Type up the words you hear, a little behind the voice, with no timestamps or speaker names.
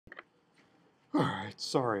Alright,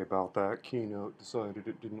 sorry about that. Keynote decided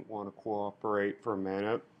it didn't want to cooperate for a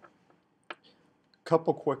minute.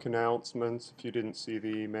 Couple quick announcements if you didn't see the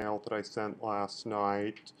email that I sent last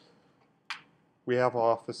night. We have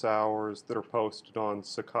office hours that are posted on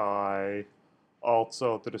Sakai.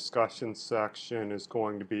 Also, the discussion section is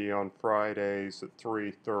going to be on Fridays at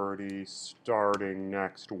 3:30 starting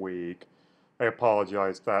next week. I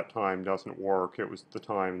apologize that time doesn't work. It was the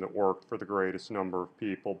time that worked for the greatest number of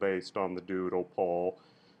people based on the doodle poll.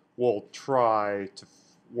 We'll try to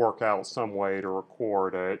work out some way to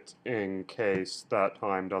record it in case that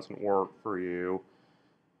time doesn't work for you.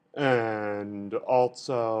 And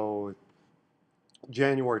also,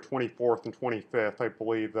 January 24th and 25th, I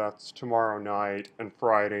believe that's tomorrow night and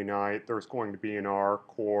Friday night, there's going to be an R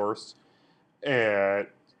course at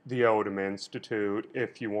the Odom Institute.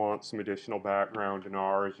 If you want some additional background in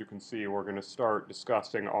R, as you can see, we're going to start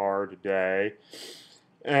discussing R today.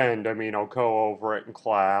 And I mean, I'll go over it in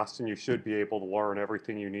class, and you should be able to learn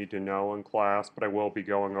everything you need to know in class, but I will be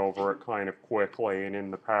going over it kind of quickly. And in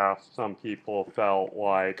the past, some people felt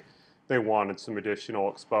like they wanted some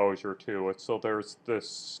additional exposure to it. So there's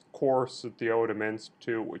this course at the Odom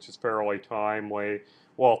Institute, which is fairly timely.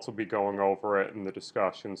 We'll also be going over it in the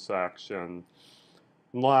discussion section.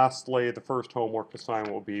 And lastly, the first homework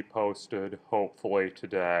assignment will be posted, hopefully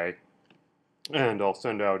today. And I'll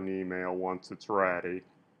send out an email once it's ready.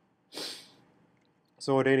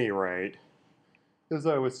 So at any rate, as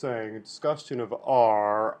I was saying, a discussion of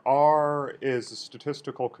R. R is a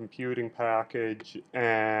statistical computing package,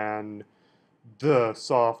 and the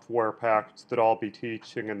software package that I'll be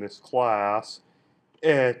teaching in this class,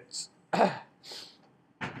 it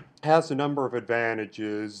has a number of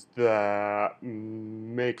advantages that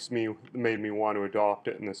made me want to adopt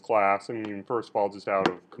it in this class. I mean, first of all, just out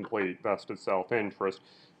of complete vested self-interest,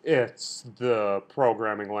 it's the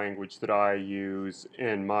programming language that I use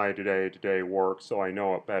in my day-to-day work, so I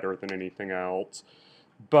know it better than anything else.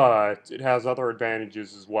 But it has other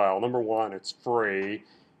advantages as well. Number one, it's free.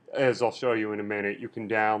 As I'll show you in a minute, you can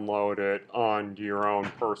download it onto your own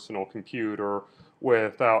personal computer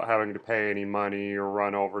without having to pay any money or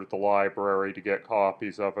run over to the library to get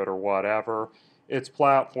copies of it or whatever. It's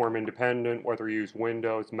platform independent, whether you use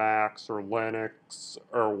Windows, Macs, or Linux,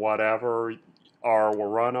 or whatever, R will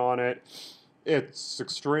run on it. It's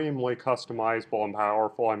extremely customizable and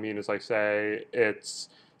powerful. I mean, as I say, it's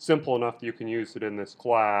simple enough that you can use it in this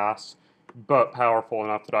class, but powerful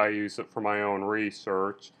enough that I use it for my own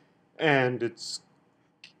research. And it's,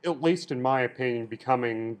 at least in my opinion,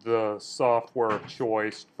 becoming the software of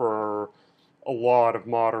choice for a lot of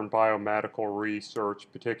modern biomedical research,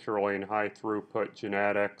 particularly in high throughput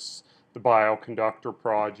genetics, the Bioconductor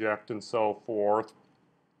project, and so forth.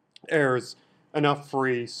 There's enough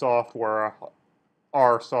free software,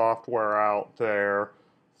 R software out there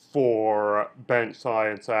for bench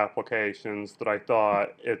science applications that I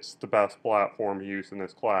thought it's the best platform to use in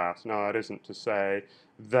this class. Now, that isn't to say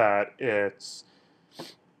that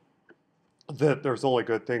there's only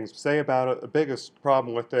good things to say about it. The biggest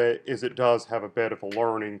problem with it is it does have a bit of a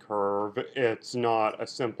learning curve. It's not a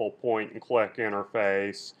simple point and click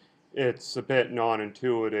interface. It's a bit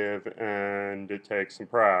non-intuitive and it takes some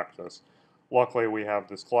practice. Luckily we have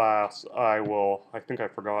this class. I think I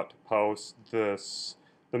forgot to post the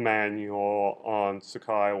manual on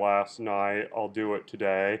Sakai last night. I'll do it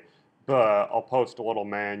today, but I'll post a little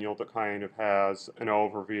manual that kind of has an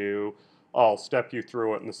overview. I'll step you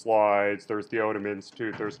through it in the slides. There's the Odom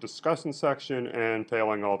Institute, there's discussion section, and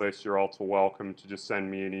failing all this, you're also welcome to just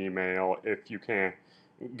send me an email if you can't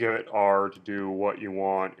get R to do what you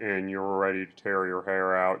want and you're ready to tear your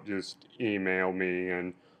hair out. Just email me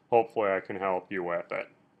and hopefully I can help you with it.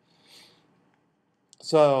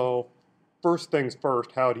 So, first things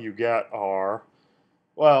first, how do you get R?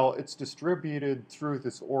 Well, it's distributed through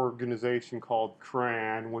this organization called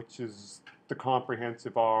CRAN, which is the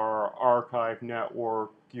Comprehensive R Archive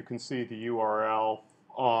Network. You can see the URL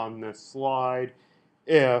on this slide.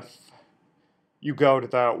 If you go to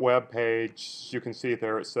that web page, you can see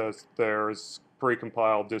there it says there's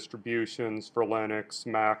precompiled distributions for Linux,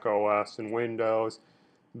 Mac OS, and Windows.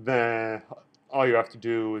 Then all you have to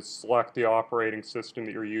do is select the operating system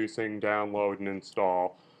that you're using, download, and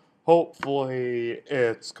install. Hopefully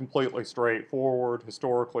it's completely straightforward.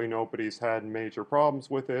 Historically, nobody's had major problems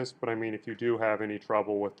with this, but I mean, if you do have any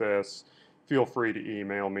trouble with this, feel free to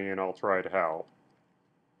email me and I'll try to help.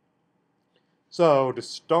 So to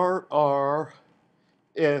start R,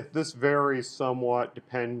 this varies somewhat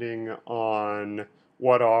depending on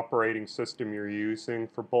what operating system you're using.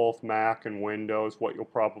 For both Mac and Windows, what you'll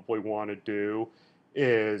probably want to do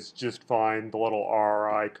is just find the little R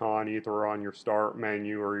icon either on your Start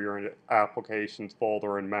menu or your Applications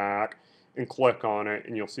folder in Mac and click on it,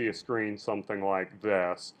 and you'll see a screen something like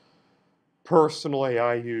this. Personally,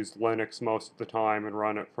 I use Linux most of the time and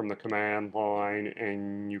run it from the command line,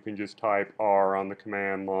 and you can just type R on the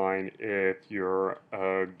command line if you're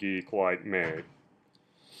a geek like me.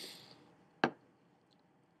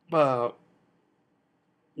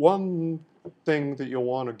 One thing that you'll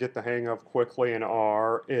want to get the hang of quickly in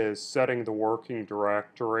R is setting the working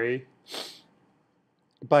directory.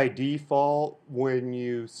 By default, when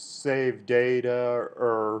you save data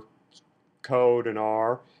or code in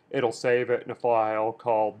R, it'll save it in a file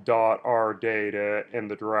called .rdata in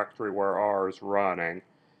the directory where R is running.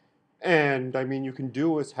 And I mean, you can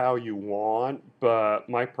do this how you want, but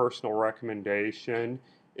my personal recommendation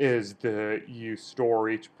is that you store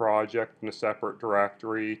each project in a separate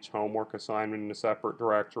directory, each homework assignment in a separate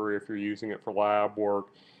directory if you're using it for lab work,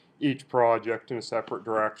 each project in a separate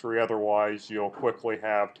directory. Otherwise, you'll quickly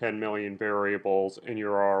have 10 million variables in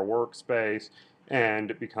your R workspace, and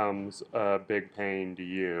it becomes a big pain to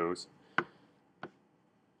use.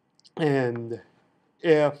 And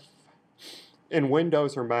if in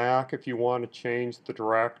Windows or Mac, if you want to change the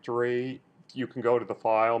directory, you can go to the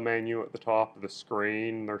File menu at the top of the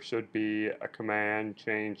screen. There should be a command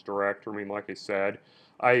change directory. I mean, like I said,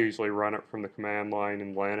 I usually run it from the command line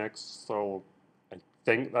in Linux, so I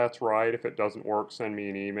think that's right. If it doesn't work, send me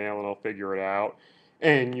an email and I'll figure it out.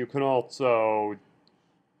 And you can also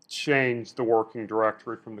change the working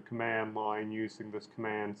directory from the command line using this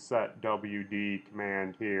command setwd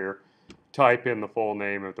command here. Type in the full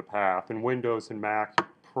name of the path. In Windows and Mac, you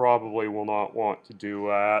probably will not want to do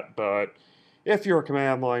that, but if you're a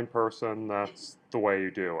command line person, that's the way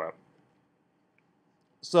you do it.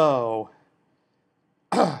 So,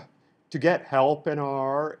 to get help in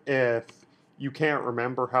R, if you can't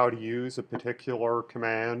remember how to use a particular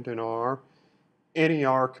command in R, any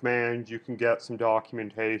R command, you can get some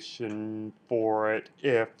documentation for it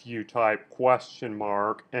if you type question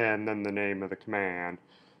mark and then the name of the command.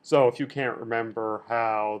 So if you can't remember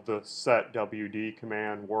how the setwd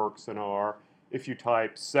command works in R, if you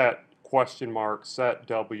type set question mark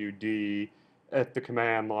setwd at the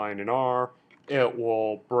command line in R, it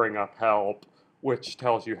will bring up help, which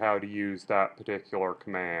tells you how to use that particular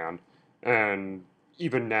command. And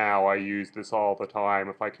even now, I use this all the time.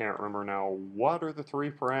 If I can't remember now, what are the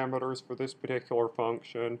 3 parameters for this particular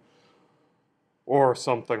function? Or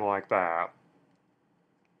something like that.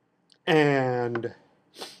 And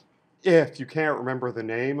if you can't remember the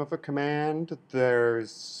name of a command,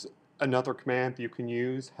 there's another command that you can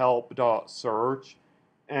use, help.search,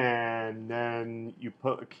 and then you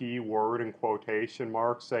put a keyword in quotation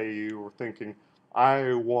marks. Say you were thinking,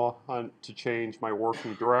 I want to change my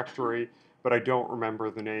working directory, but I don't remember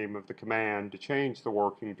the name of the command to change the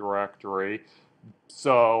working directory.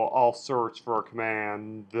 So I'll search for a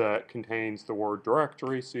command that contains the word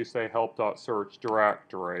directory. So you say help.search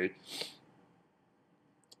directory.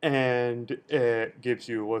 And it gives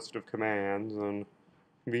you a list of commands, and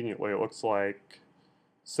conveniently it looks like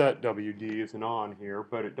setwd isn't on here,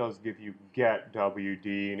 but it does give you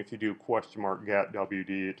getwd, and if you do question mark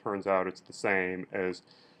getwd, it turns out it's the same as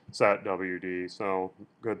setwd, so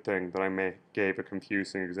good thing that I gave a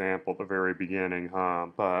confusing example at the very beginning, huh?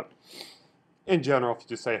 But in general, if you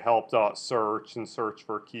just say help.search and search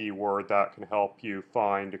for a keyword, that can help you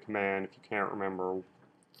find a command if you can't remember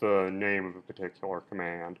the name of a particular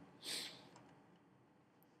command.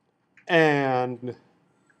 And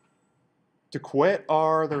to quit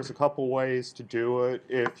R, there's a couple ways to do it.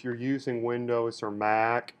 If you're using Windows or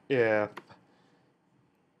Mac, if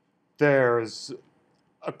there's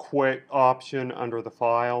a quit option under the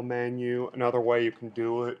File menu, another way you can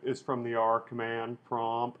do it is from the R command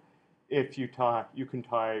prompt. If you can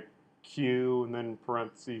type Q and then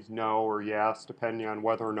parentheses no or yes, depending on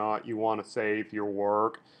whether or not you want to save your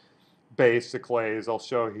work. Basically, as I'll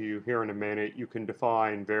show you here in a minute, you can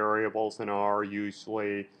define variables in R.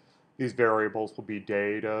 Usually, these variables will be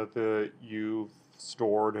data that you've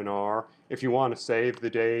stored in R. If you want to save the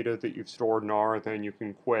data that you've stored in R, then you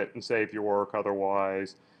can quit and save your work.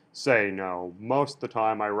 Otherwise, say no. Most of the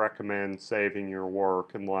time, I recommend saving your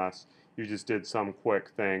work unless you just did some quick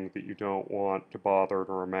thing that you don't want to bother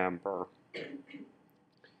to remember.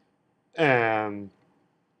 And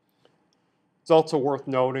it's also worth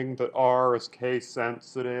noting that R is case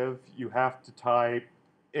sensitive. You have to type,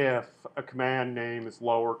 if a command name is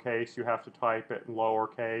lowercase, you have to type it in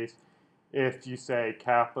lowercase. If you say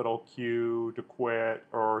capital Q to quit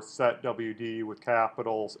or setwd with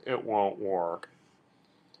capitals, it won't work.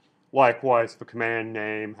 Likewise, if a command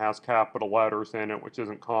name has capital letters in it, which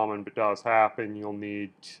isn't common but does happen, you'll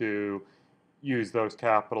need to use those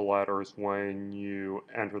capital letters when you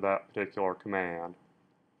enter that particular command.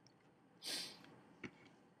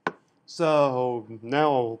 So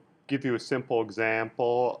now I'll give you a simple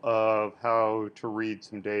example of how to read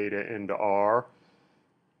some data into R.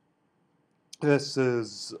 This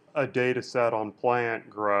is a data set on plant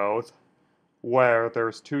growth where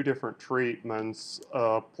there's two different treatments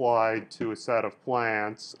applied to a set of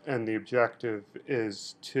plants, and the objective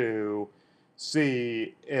is to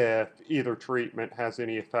see if either treatment has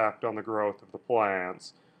any effect on the growth of the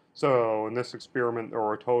plants. So in this experiment there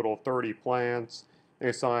were a total of 30 plants. They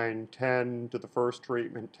assigned 10 to the first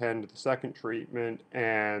treatment, 10 to the second treatment,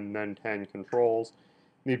 and then 10 controls.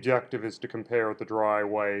 The objective is to compare the dry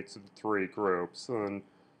weights of the three groups. And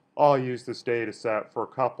I'll use this data set for a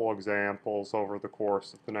couple examples over the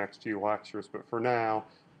course of the next few lectures, but for now,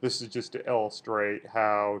 this is just to illustrate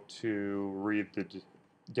how to read the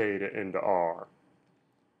data into R.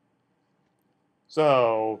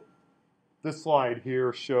 So, this slide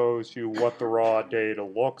here shows you what the raw data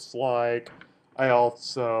looks like. I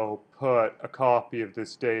also put a copy of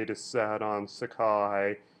this data set on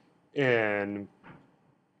Sakai in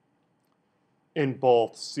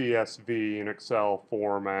both CSV and Excel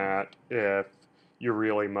format if you're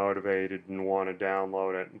really motivated and want to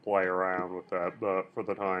download it and play around with it, but for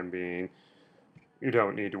the time being, you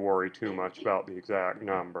don't need to worry too much about the exact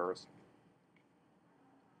numbers.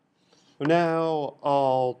 Now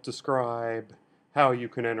I'll describe how you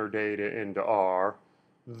can enter data into R.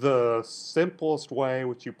 The simplest way,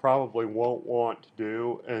 which you probably won't want to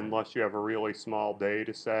do unless you have a really small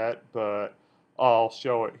data set, but I'll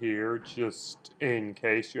show it here just in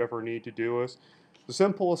case you ever need to do this. The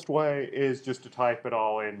simplest way is just to type it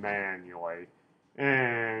all in manually.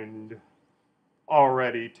 And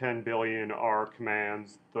already 10 billion R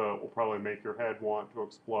commands that will probably make your head want to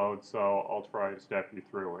explode, so I'll try to step you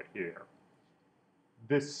through it here.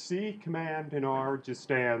 This C command in R just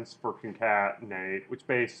stands for concatenate, which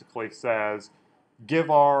basically says give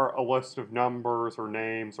R a list of numbers or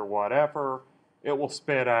names or whatever. It will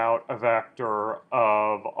spit out a vector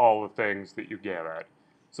of all the things that you give it.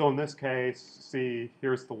 So in this case, see,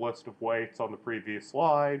 here's the list of weights on the previous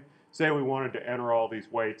slide. Say we wanted to enter all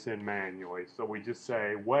these weights in manually. So we just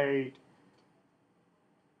say weight.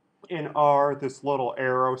 In R, this little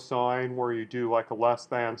arrow sign where you do like a less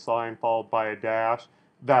than sign followed by a dash,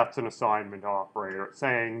 that's an assignment operator. It's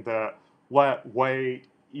saying that let weight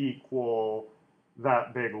equal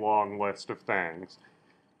that big long list of things.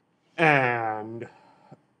 And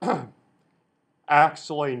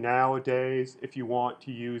actually nowadays, if you want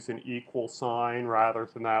to use an equal sign rather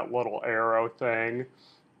than that little arrow thing,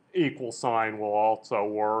 equal sign will also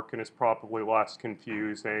work and is probably less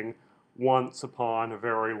confusing. Once upon a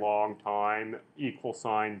very long time, equal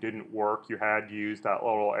sign didn't work. You had to use that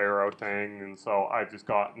little arrow thing, and so I've just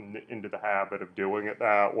gotten into the habit of doing it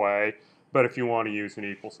that way. But if you want to use an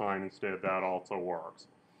equal sign instead, that also works.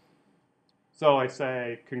 So I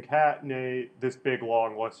say concatenate this big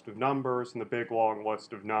long list of numbers, and the big long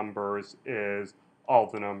list of numbers is all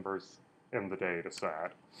the numbers in the data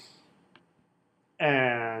set.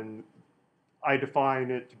 And I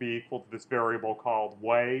define it to be equal to this variable called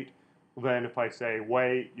weight. Then if I say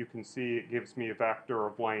weight, you can see it gives me a vector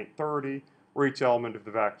of length 30, where each element of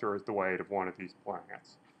the vector is the weight of one of these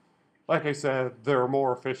plants. Like I said, there are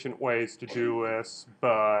more efficient ways to do this,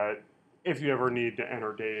 but if you ever need to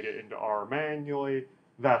enter data into R manually,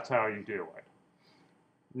 that's how you do it.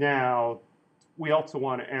 Now, we also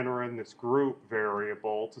want to enter in this group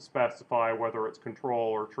variable to specify whether it's control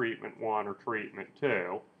or treatment 1 or treatment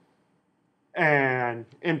 2. And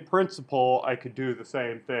in principle, I could do the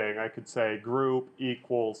same thing. I could say group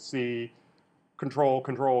equals C, control,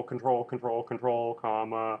 control, control, control, control,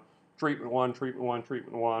 comma, treatment 1, treatment 1,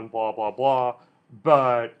 treatment 1, blah, blah, blah.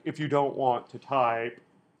 But if you don't want to type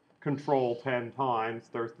control 10 times,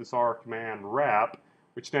 there's this R command rep,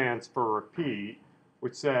 which stands for repeat,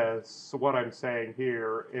 which says, so what I'm saying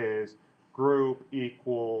here is group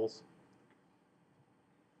equals,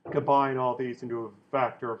 combine all these into a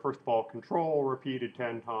vector. First of all, control repeated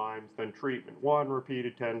 10 times, then treatment 1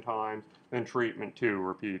 repeated 10 times, then treatment 2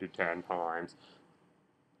 repeated 10 times.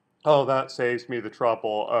 Oh, that saves me the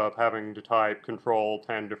trouble of having to type control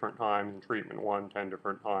 10 different times and treatment 1 10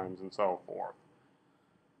 different times and so forth.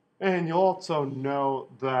 And you'll also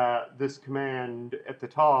note that this command at the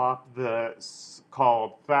top that's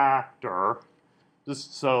called factor,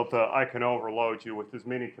 just so that I can overload you with as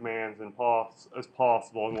many commands as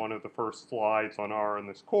possible in one of the first slides on R in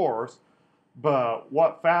this course, But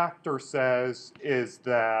what factor says is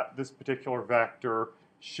that this particular vector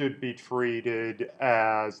should be treated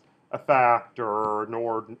as a factor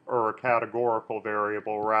or a categorical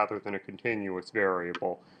variable rather than a continuous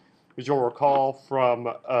variable. As you'll recall from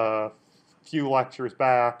a few lectures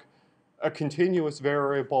back, a continuous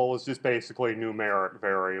variable is just basically a numeric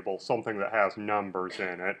variable, something that has numbers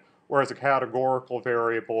in it, whereas a categorical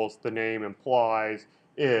variable, as the name implies,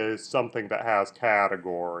 is something that has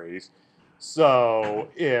categories. So,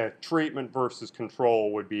 if treatment versus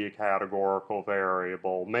control would be a categorical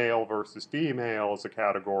variable, male versus female is a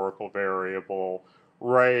categorical variable,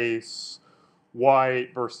 race,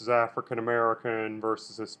 white versus African American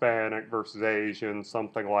versus Hispanic versus Asian,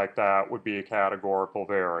 something like that would be a categorical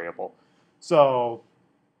variable. So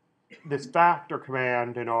this factor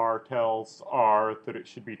command in R tells R that it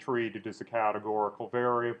should be treated as a categorical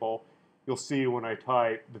variable. You'll see when I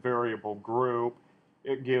type the variable group,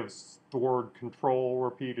 it gives the word control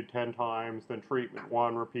repeated 10 times, then treatment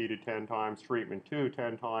 1 repeated 10 times, treatment 2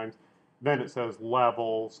 10 times. Then it says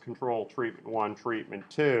levels, control treatment 1, treatment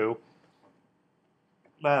 2.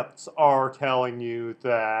 That's R telling you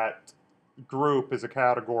that group is a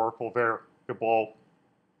categorical variable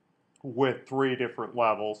with 3 different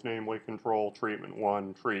levels, namely control, treatment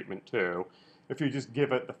 1, treatment 2. If you just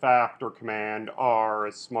give it the factor command, R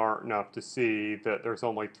is smart enough to see that there's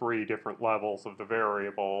only 3 different levels of the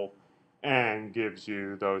variable and gives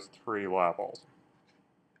you those 3 levels.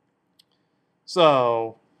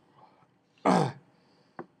 So, that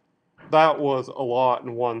was a lot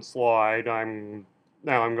in one slide.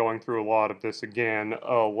 Now I'm going through a lot of this again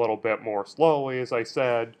a little bit more slowly, as I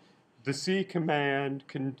said. The C command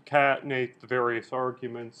concatenates the various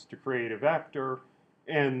arguments to create a vector,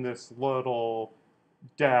 and this little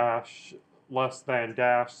dash, less than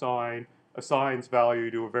dash sign, assigns value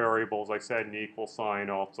to a variable. As I said, an equal sign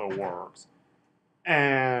also works.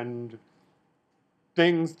 And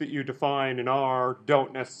things that you define in R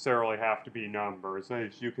don't necessarily have to be numbers.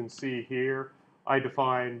 As you can see here, I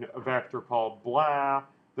defined a vector called blah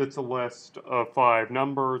that's a list of 5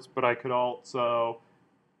 numbers, but I could also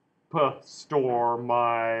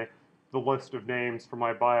store the list of names for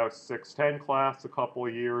my BIOS 610 class a couple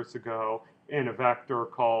of years ago in a vector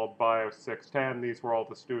called BIOS 610. These were all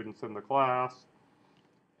the students in the class.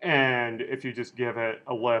 And if you just give it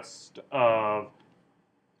a list of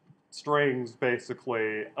strings,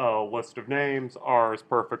 basically a list of names, R is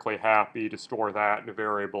perfectly happy to store that in a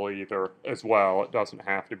variable either as well. It doesn't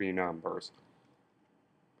have to be numbers.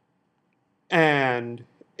 And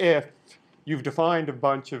if you've defined a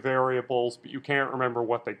bunch of variables, but you can't remember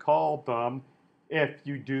what they called them, if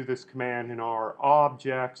you do this command in R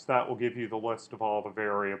objects, that will give you the list of all the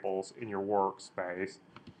variables in your workspace.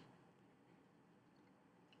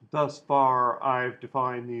 Thus far, I've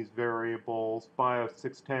defined these variables, BIOS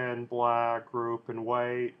 610, blah, group, and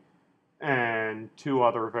weight, and 2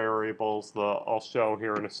 other variables that I'll show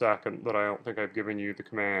here in a second that I don't think I've given you the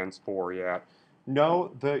commands for yet.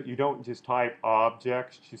 Note that you don't just type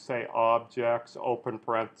objects, you say objects, open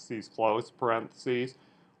parentheses, close parentheses.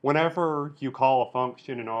 Whenever you call a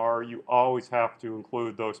function in R, you always have to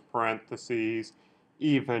include those parentheses,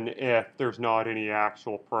 even if there's not any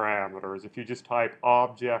actual parameters. If you just type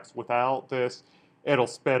objects without this, it'll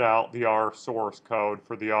spit out the R source code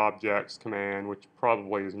for the objects command, which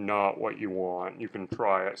probably is not what you want. You can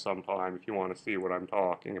try it sometime if you want to see what I'm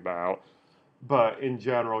talking about. But in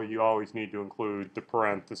general, you always need to include the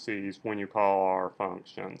parentheses when you call R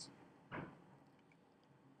functions.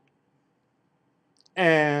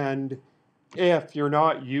 And if you're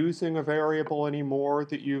not using a variable anymore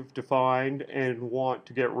that you've defined and want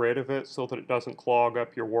to get rid of it so that it doesn't clog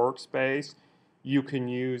up your workspace, you can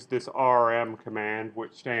use this rm command,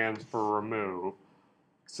 which stands for remove.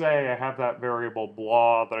 Say I have that variable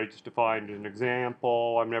blah that I just defined in an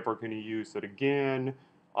example. I'm never going to use it again.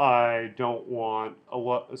 I don't want a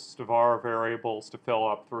list of R variables to fill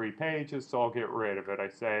up 3 pages, so I'll get rid of it. I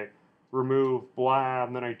say remove blah,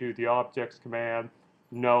 and then I do the objects command.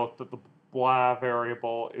 Note that the blah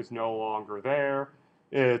variable is no longer there.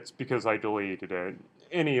 It's because I deleted it.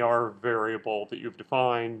 Any R variable that you've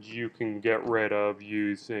defined, you can get rid of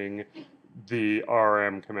using the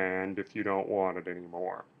rm command if you don't want it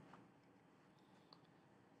anymore.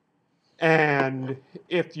 And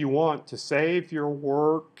if you want to save your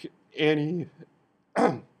work at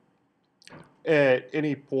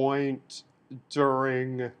any point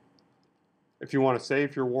during, if you want to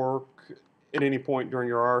save your work at any point during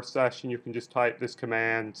your R session, you can just type this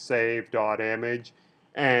command, save.image,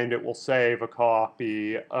 and it will save a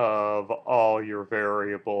copy of all your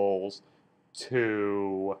variables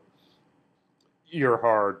to your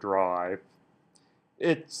hard drive.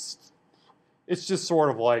 it's it's just sort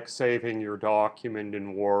of like saving your document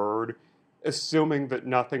in Word. Assuming that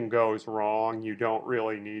nothing goes wrong, you don't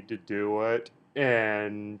really need to do it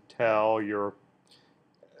until you're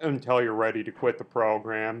ready to quit the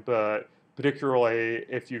program. But particularly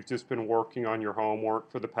if you've just been working on your homework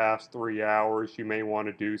for the past 3 hours, you may want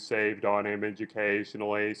to do saved on image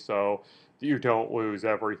occasionally so that you don't lose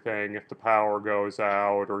everything if the power goes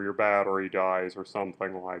out or your battery dies or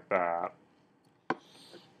something like that.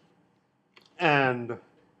 And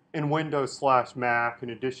in Windows/Mac,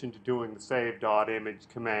 in addition to doing the save.image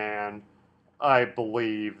command, I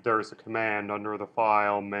believe there's a command under the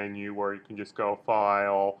File menu where you can just go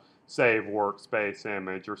File, Save Workspace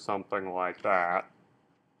Image, or something like that.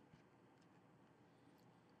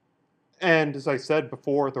 And as I said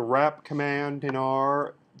before, the rep command in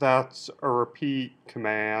R, that's a repeat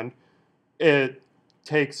command. It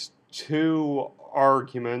takes two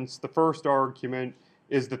arguments. The first argument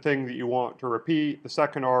is the thing that you want to repeat. The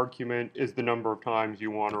second argument is the number of times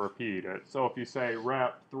you want to repeat it. So if you say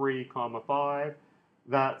rep 3, 5,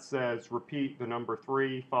 that says repeat the number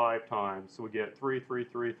 3 5 times. So we get 3, 3,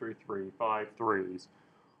 3, 3, 3, 5 threes.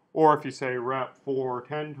 Or if you say rep 4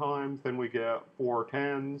 10 times, then we get 4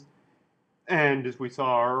 tens. And as we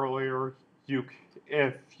saw earlier,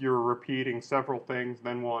 if you're repeating several things,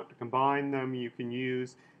 then want to combine them, you can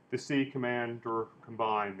use the C command to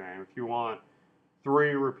combine them. If you want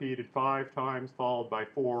 3 repeated 5 times followed by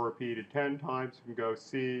 4 repeated 10 times, you can go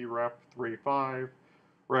C rep 3 5,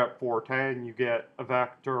 rep 4 10. You get a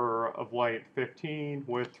vector of length 15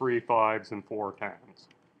 with 3 5s and 4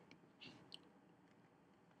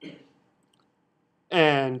 10s.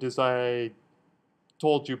 And as I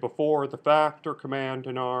told you before, the factor command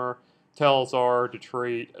in R tells R to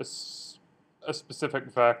treat a specific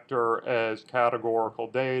vector as categorical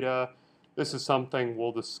data. This is something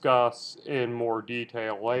we'll discuss in more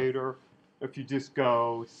detail later. If you just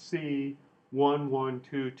go C 1 1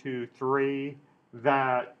 2 2 3,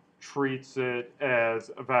 that treats it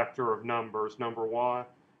as a vector of numbers, number 1,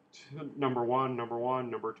 number 1, number 1,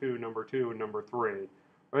 number 2, number 2, and number 3.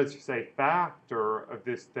 Or as you say factor of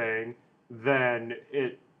this thing, then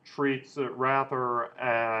it treats it rather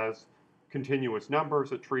as continuous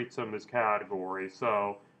numbers, it treats them as categories.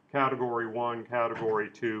 So category 1, category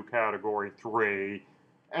 2, category 3,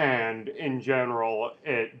 and in general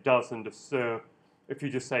it doesn't assume, if you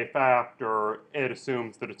just say factor, it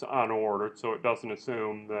assumes that it's unordered, so it doesn't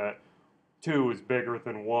assume that 2 is bigger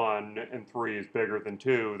than 1 and 3 is bigger than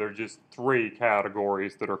 2. They're just 3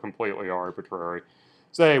 categories that are completely arbitrary.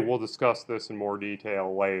 Say, we'll discuss this in more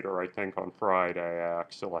detail later, I think on Friday,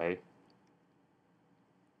 actually.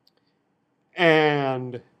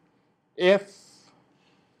 And next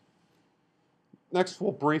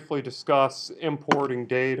we'll briefly discuss importing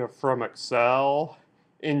data from Excel.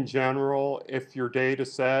 In general, if your data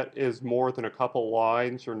set is more than a couple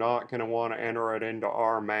lines, you're not going to want to enter it into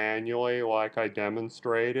R manually like I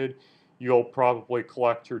demonstrated. You'll probably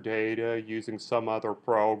collect your data using some other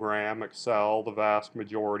program, Excel, the vast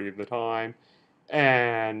majority of the time,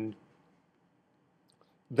 and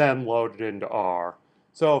then load it into R.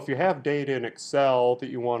 So if you have data in Excel that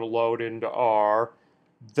you want to load into R,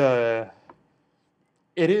 it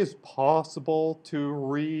is possible to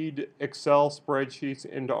read Excel spreadsheets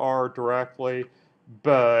into R directly,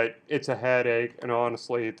 but it's a headache, and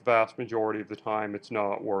honestly, the vast majority of the time, it's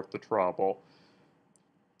not worth the trouble.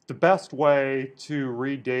 The best way to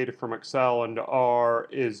read data from Excel into R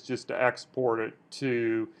is just to export it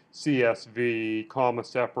to CSV,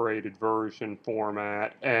 comma-separated version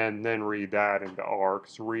format, and then read that into R,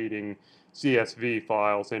 because reading CSV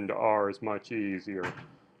files into R is much easier.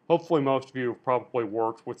 Hopefully most of you have probably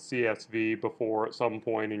worked with CSV before at some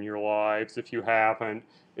point in your lives. If you haven't,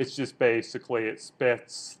 it's just basically it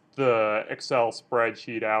spits the Excel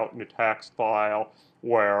spreadsheet out in a text file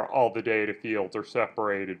where all the data fields are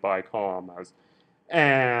separated by commas.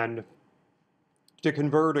 And to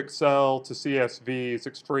convert Excel to CSV is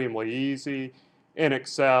extremely easy. In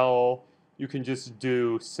Excel, you can just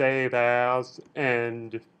do Save As,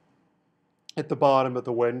 and at the bottom of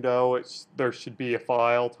the window, there should be a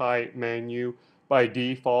file type menu. By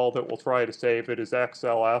default, it will try to save it as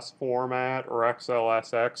XLS format or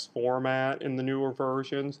XLSX format in the newer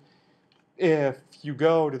versions. If you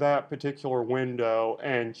go to that particular window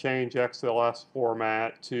and change XLS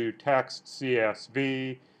format to text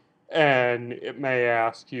CSV, and it may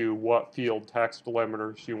ask you what field text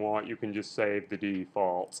delimiters you want, you can just save the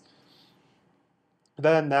defaults.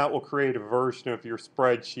 Then that will create a version of your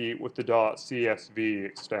spreadsheet with the .csv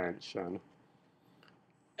extension.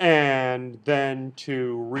 And then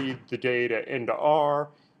to read the data into R,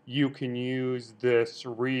 you can use this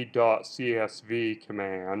read.csv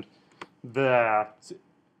command that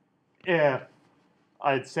if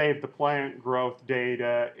I'd save the plant growth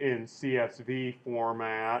data in CSV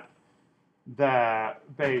format, that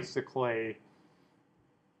basically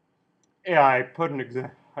I put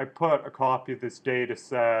a copy of this data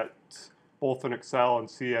set both in Excel and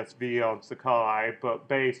CSV on Sakai, but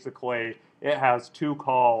basically it has two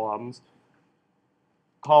columns.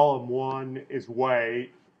 Column 1 is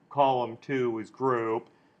weight, column 2 is group.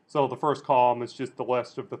 So the first column is just the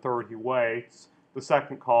list of the 30 weights. The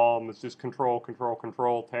second column is just control, control,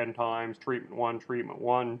 control 10 times, treatment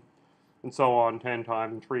 1, and so on 10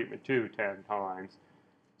 times, and treatment 2 10 times.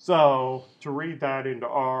 So to read that into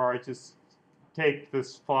R, I just take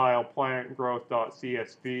this file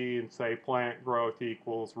plantgrowth.csv and say plant growth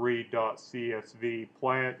equals read.csv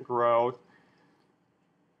plant growth.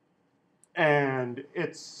 And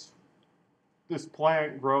this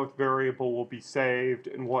plant growth variable will be saved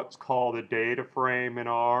in what's called a data frame in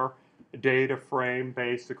R. A data frame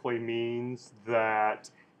basically means that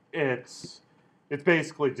it's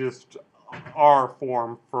basically just R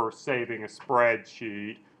form for saving a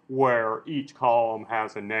spreadsheet where each column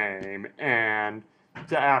has a name, and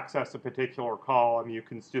to access a particular column you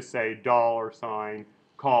can just say $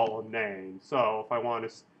 column name. So if I want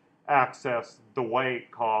to access the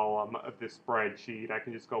weight column of this spreadsheet, I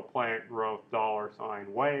can just go plant growth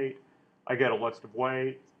 $weight. I get a list of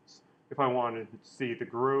weights. If I want to see the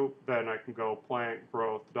group, then I can go plant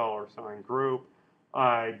growth $group.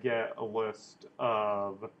 I get a list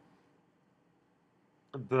of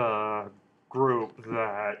the group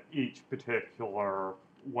that each particular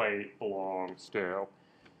weight belongs to.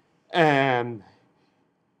 And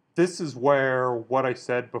this is where what I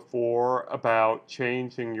said before about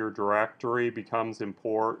changing your directory becomes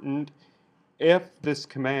important. If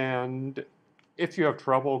you have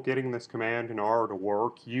trouble getting this command in R to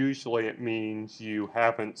work, usually it means you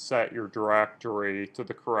haven't set your directory to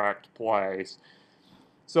the correct place.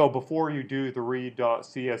 So before you do the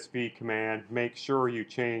read.csv command, make sure you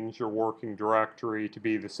change your working directory to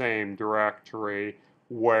be the same directory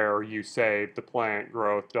where you saved the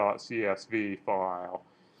plantgrowth.csv file.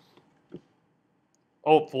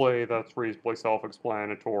 Hopefully that's reasonably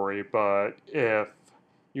self-explanatory, but if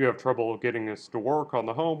you have trouble getting this to work on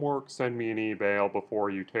the homework, send me an email before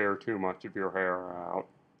you tear too much of your hair out.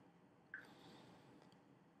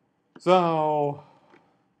 So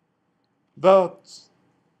that's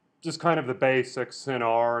just kind of the basics in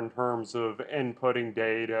R in terms of inputting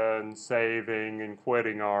data and saving and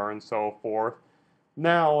quitting R and so forth.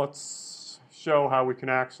 Now let's show how we can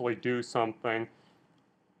actually do something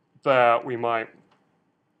that we might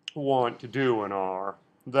want to do in R.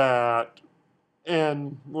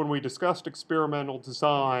 When we discussed experimental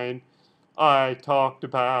design, I talked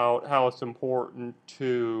about how it's important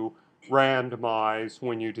to randomize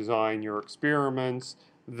when you design your experiments,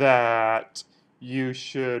 that you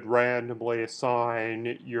should randomly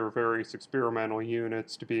assign your various experimental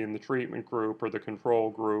units to be in the treatment group or the control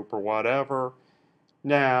group or whatever.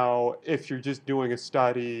 Now, if you're just doing a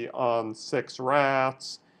study on 6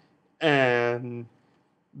 rats, and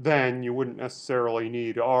then you wouldn't necessarily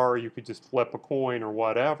need R, you could just flip a coin or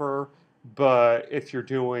whatever. But if you're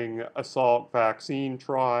doing a Salk vaccine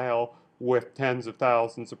trial with tens of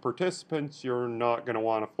thousands of participants, you're not going to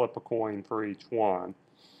want to flip a coin for each one.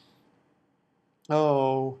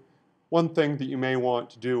 Oh, one thing that you may want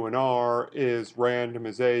to do in R is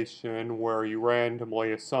randomization, where you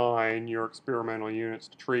randomly assign your experimental units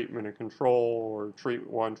to treatment and control, or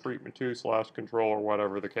treatment 1, treatment 2 / control, or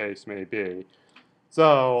whatever the case may be.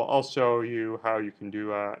 So I'll show you how you can do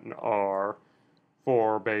that in R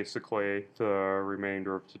for basically the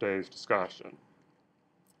remainder of today's discussion.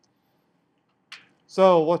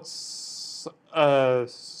 So let's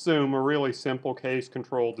assume a really simple case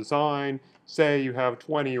control design. Say you have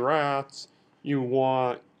 20 rats, you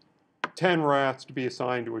want 10 rats to be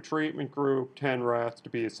assigned to a treatment group, 10 rats to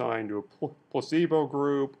be assigned to a placebo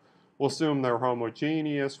group. We'll assume they're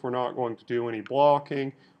homogeneous. We're not going to do any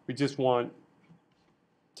blocking. We just want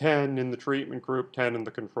 10 in the treatment group, 10 in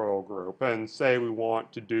the control group, and say we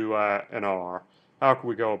want to do that in R. How can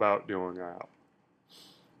we go about doing that?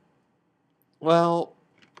 Well,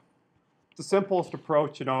 the simplest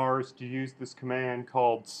approach in R is to use this command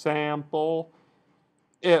called sample.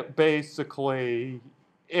 It basically,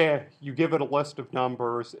 you give it a list of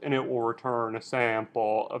numbers and it will return a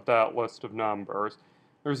sample of that list of numbers.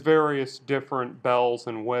 There's various different bells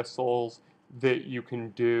and whistles that you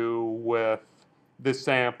can do with this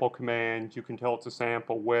sample command. You can tell it's a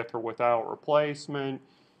sample with or without replacement.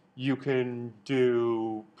 You can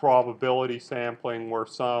do probability sampling where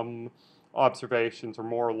some observations are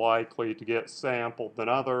more likely to get sampled than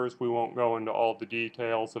others. We won't go into all the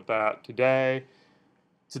details of that today.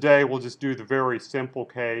 Today we'll just do the very simple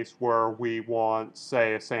case where we want,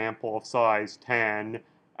 say, a sample of size 10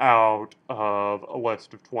 out of a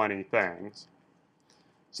list of 20 things.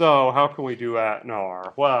 So how can we do that in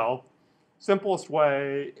R? Well, simplest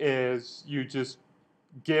way is you just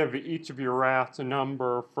give each of your rats a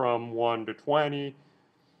number from 1 to 20.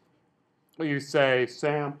 You say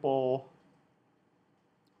sample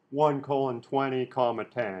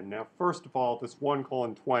 1:20, 10. Now, first of all, this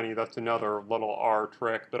 1:20, that's another little R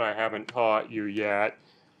trick that I haven't taught you yet.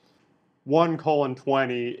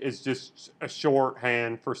 1:20 is just a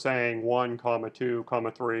shorthand for saying 1, 2,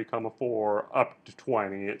 3, 4, up to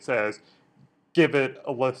 20. It says, give it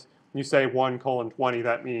a list. When you say 1:20,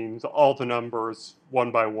 that means all the numbers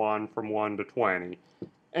one by one from 1 to 20.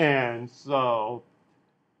 And so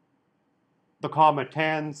the comma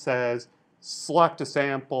 10 says, select a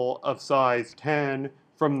sample of size 10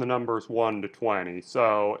 from the numbers 1 to 20.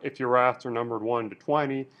 So if your rats are numbered 1 to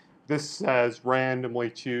 20, this says randomly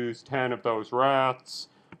choose 10 of those rats.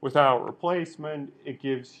 Without replacement, it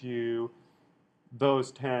gives you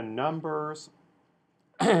those 10 numbers,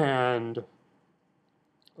 and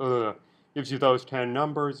gives you those 10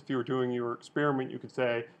 numbers. If you were doing your experiment, you could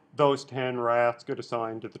say those 10 rats get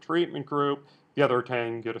assigned to the treatment group, the other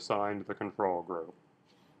 10 get assigned to the control group.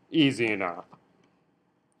 Easy enough.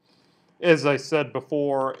 As I said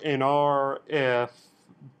before, in R, if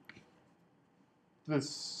the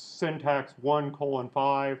syntax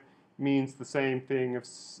 1:5 means the same thing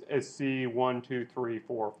as C 1, 2, 3,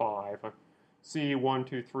 4, 5. C 1,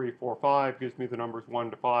 2, 3, 4, 5 gives me the numbers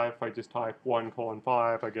 1 to 5. If I just type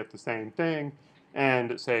 1:5, I get the same thing,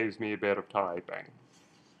 and it saves me a bit of typing.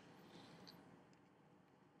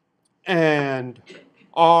 And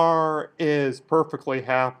R is perfectly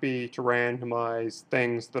happy to randomize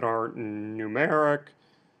things that aren't numeric.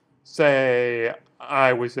 Say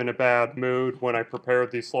I was in a bad mood when I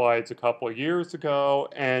prepared these slides a couple of years ago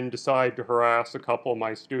and decide to harass a couple of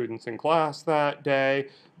my students in class that day,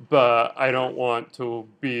 but I don't want to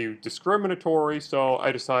be discriminatory, so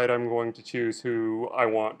I decide I'm going to choose who I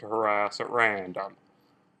want to harass at random.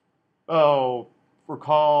 Oh,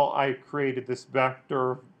 recall I created this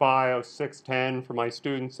vector BIOS 610 for my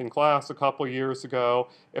students in class a couple years ago.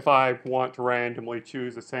 If I want to randomly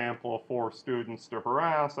choose a sample of 4 students to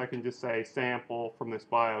harass, I can just say sample from this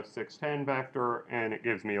BIOS 610 vector, and it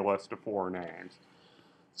gives me a list of 4 names.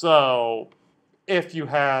 So if you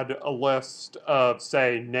had a list of,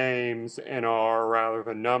 say, names in R rather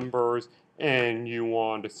than numbers, and you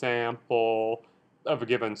want a sample of a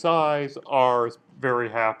given size, R is very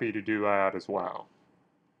happy to do that as well.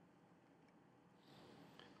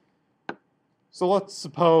 So let's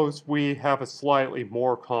suppose we have a slightly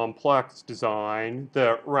more complex design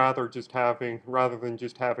that rather than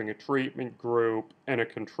just having a treatment group and a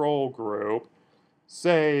control group,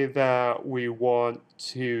 say that we want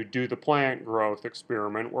to do the plant growth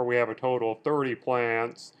experiment where we have a total of 30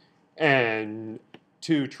 plants and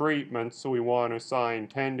 2 treatments, so we want to assign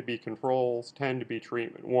 10 to be controls, 10 to be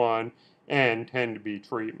treatment 1, and 10 to be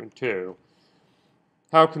treatment 2.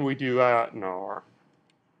 How can we do that in R?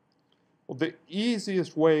 Well, the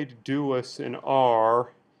easiest way to do this in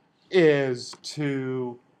R is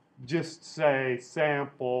to just say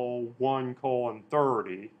sample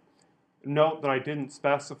 1:30. Note that I didn't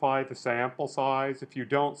specify the sample size. If you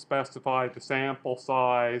don't specify the sample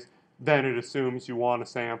size, then it assumes you want a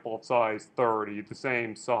sample of size 30, the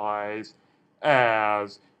same size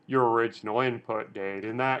as your original input data.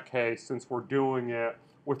 In that case, since we're doing it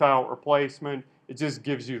without replacement, it just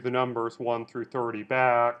gives you the numbers 1 through 30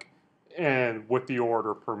 back, and with the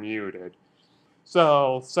order permuted.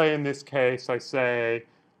 So, say in this case, I say,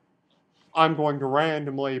 I'm going to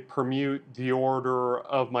randomly permute the order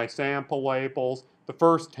of my sample labels. The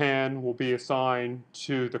first 10 will be assigned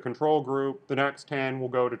to the control group, the next 10 will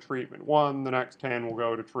go to treatment 1, the next 10 will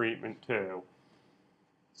go to treatment 2.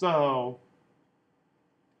 So,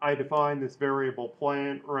 I define this variable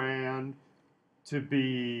plant rand to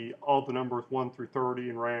be all the numbers 1 through 30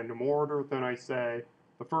 in random order. Then I say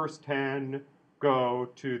the first 10 go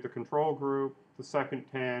to the control group, the second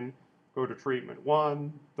 10 go to treatment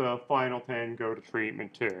 1, the final 10 go to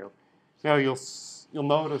treatment 2. Now you'll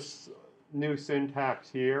notice new syntax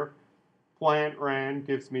here. Plant rand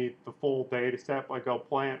gives me the full data set. I go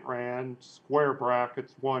plant rand, square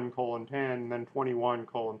brackets 1:10, then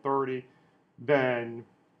 21:30, then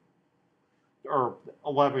or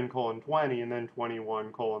 11:20, and then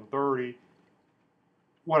 21:30.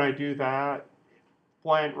 When I do that,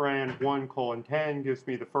 plant rand 1:10 gives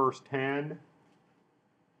me the first 10.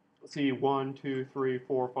 Let's see, 1, 2, 3,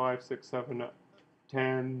 4, 5, 6, 7,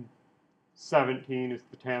 10, 17 is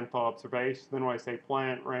the 10th observation. Then when I say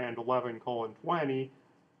plant rand 11:20,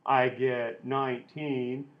 I get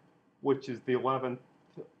 19, which is the 11th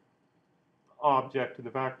object in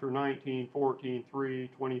the vector, 19, 14, 3,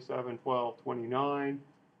 27, 12, 29,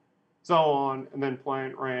 so on. And then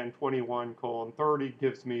plant rand 21:30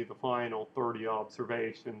 gives me the final 30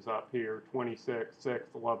 observations up here, 26,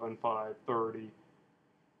 6, 11, 5, 30,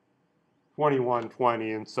 21,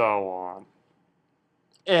 20, and so on.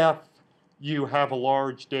 If you have a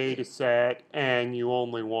large data set and you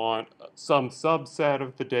only want some subset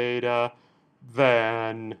of the data,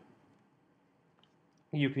 then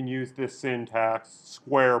you can use this syntax,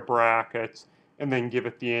 square brackets, and then give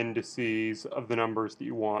it the indices of the numbers that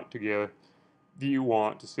you want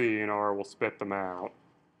to see, and R will spit them out.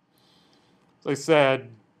 As I said,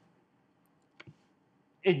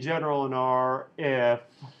 in general in R, if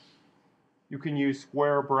you can use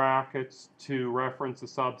square brackets to reference a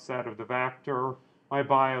subset of the vector. My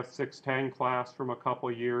BIOS 610 class from a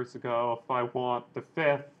couple years ago, if I want the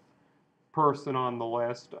 5th person on the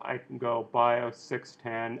list, I can go BIOS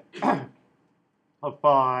 610 of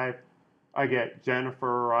 5. I get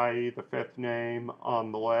Jennifer, i.e. the 5th name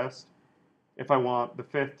on the list. If I want the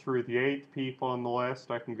 5th through the 8th people on the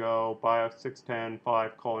list, I can go BIOS 610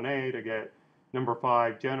 5:8. I get number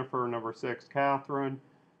 5 Jennifer, number 6 Catherine,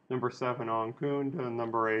 number 7 Ankunda, and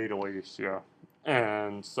number 8 Alicia,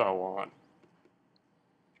 and so on.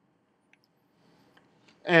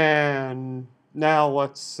 And now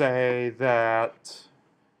let's say that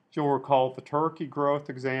you'll recall the turkey growth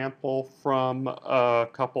example from a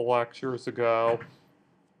couple lectures ago,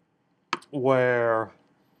 where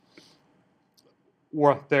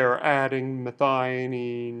they're adding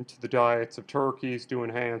methionine to the diets of turkeys to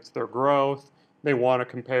enhance their growth. They want to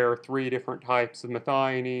compare 3 different types of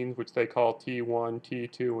methionine, which they call T1,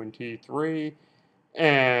 T2, and T3,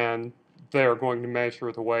 and they're going to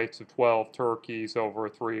measure the weights of 12 turkeys over a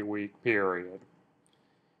 3-week period.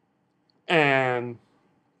 And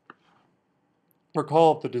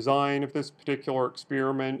recall the design of this particular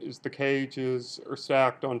experiment is the cages are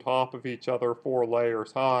stacked on top of each other 4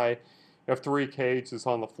 layers high. You have 3 cages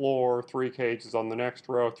on the floor, 3 cages on the next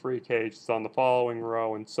row, 3 cages on the following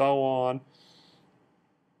row, and so on.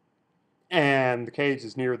 And the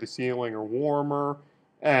cages near the ceiling are warmer,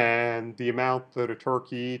 and the amount that a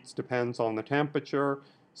turkey eats depends on the temperature.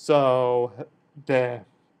 So to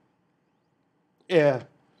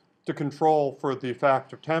control for the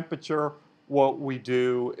effect of temperature, what we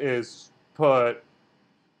do is put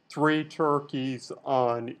 3 turkeys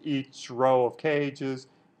on each row of cages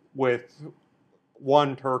with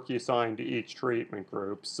 1 turkey assigned to each treatment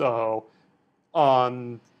group. So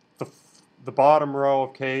on the bottom row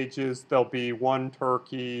of cages, there'll be 1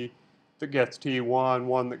 turkey that gets T1,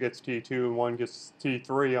 1 that gets T2, and 1 gets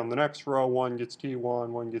T3. On the next row, 1 gets T1,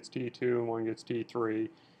 1 gets T2, and 1 gets T3,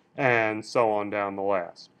 and so on down the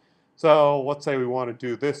list. So let's say we want to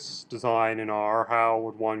do this design in R. How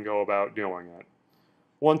would one go about doing it?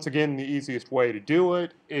 Once again, the easiest way to do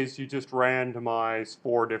it is you just randomize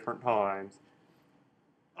 4 different times.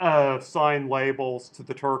 Assign labels to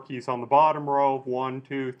the turkeys on the bottom row of 1,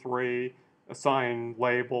 2, 3. Assign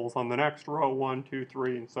labels on the next row, 1, 2,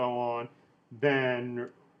 3, and so on. Then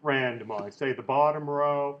randomize. Say the bottom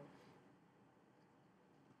row,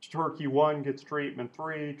 turkey 1 gets treatment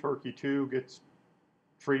 3, turkey 2 gets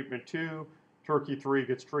treatment 2, turkey 3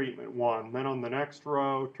 gets treatment 1. Then on the next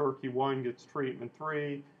row, turkey 1 gets treatment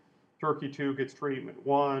 3, turkey 2 gets treatment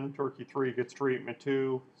 1, turkey 3 gets treatment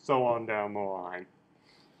 2, so on down the line.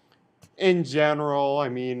 In general, I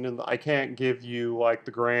mean, I can't give you like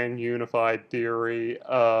the grand unified theory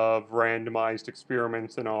of randomized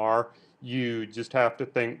experiments in R. You just have to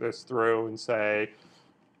think this through and say,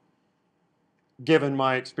 given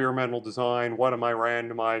my experimental design, what am I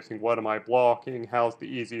randomizing, what am I blocking, how's the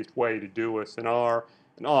easiest way to do this in R?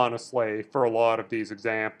 And honestly, for a lot of these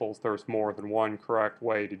examples, there's more than one correct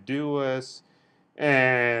way to do this.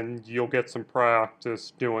 And you'll get some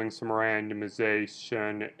practice doing some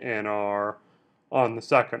randomization in R on the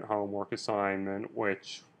second homework assignment,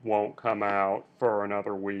 which won't come out for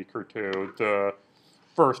another week or 2. The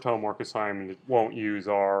first homework assignment won't use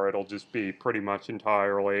R. It'll just be pretty much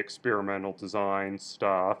entirely experimental design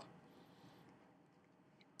stuff.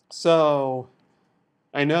 So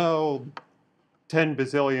I know 10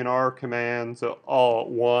 bazillion R commands all at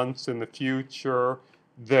once. In the future,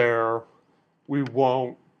 we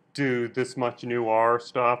won't do this much new R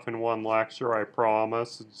stuff in one lecture, I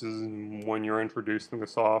promise. It's just when you're introducing the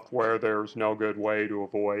software, there's no good way to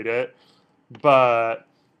avoid it. But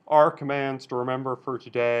R commands to remember for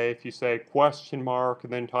today, if you say question mark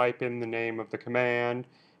and then type in the name of the command,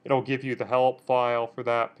 it'll give you the help file for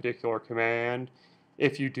that particular command.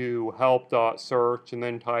 If you do help.search and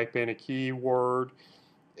then type in a keyword,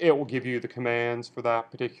 it will give you the commands for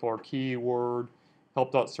that particular keyword.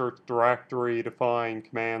 Help.search directory to find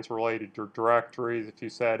commands related to directories. If you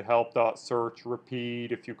said help.search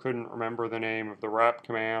repeat, if you couldn't remember the name of the rep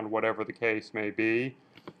command, whatever the case may be.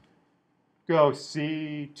 Go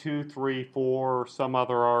C234 or some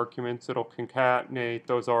other arguments. It'll concatenate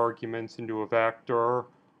those arguments into a vector,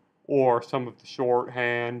 or some of the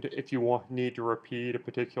shorthand. If you need to repeat a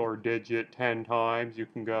particular digit 10 times, you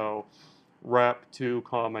can go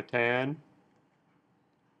rep2, 10.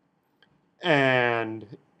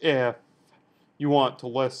 And if you want to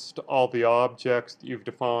list all the objects that you've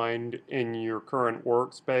defined in your current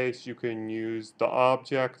workspace, you can use the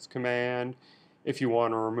objects command. If you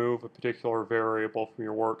want to remove a particular variable from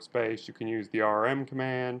your workspace, you can use the rm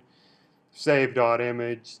command.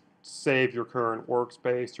 Save.image, save your current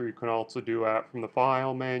workspace, or you can also do that from the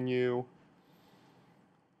file menu.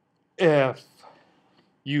 If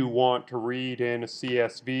you want to read in a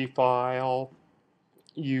CSV file,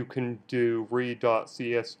 you can do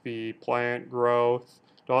read.csv plant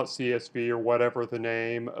growth.csv or whatever the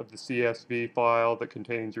name of the CSV file that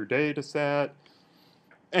contains your data set.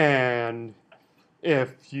 And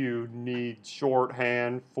if you need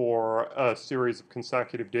shorthand for a series of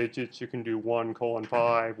consecutive digits, you can do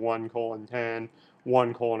 1:5, 1:10,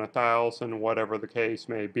 1:1000, whatever the case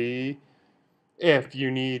may be. If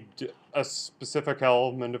you need a specific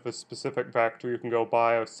element of a specific vector, you can go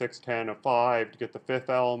BIOS 610 of 5 to get the fifth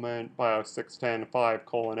element, BIOS 610 of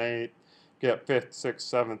 5:8, get fifth, sixth,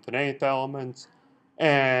 seventh, and eighth elements.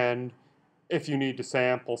 And if you need to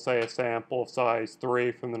sample, say, a sample of size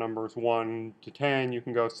 3 from the numbers 1 to 10, you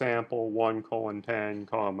can go sample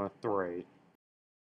 1:10, 3.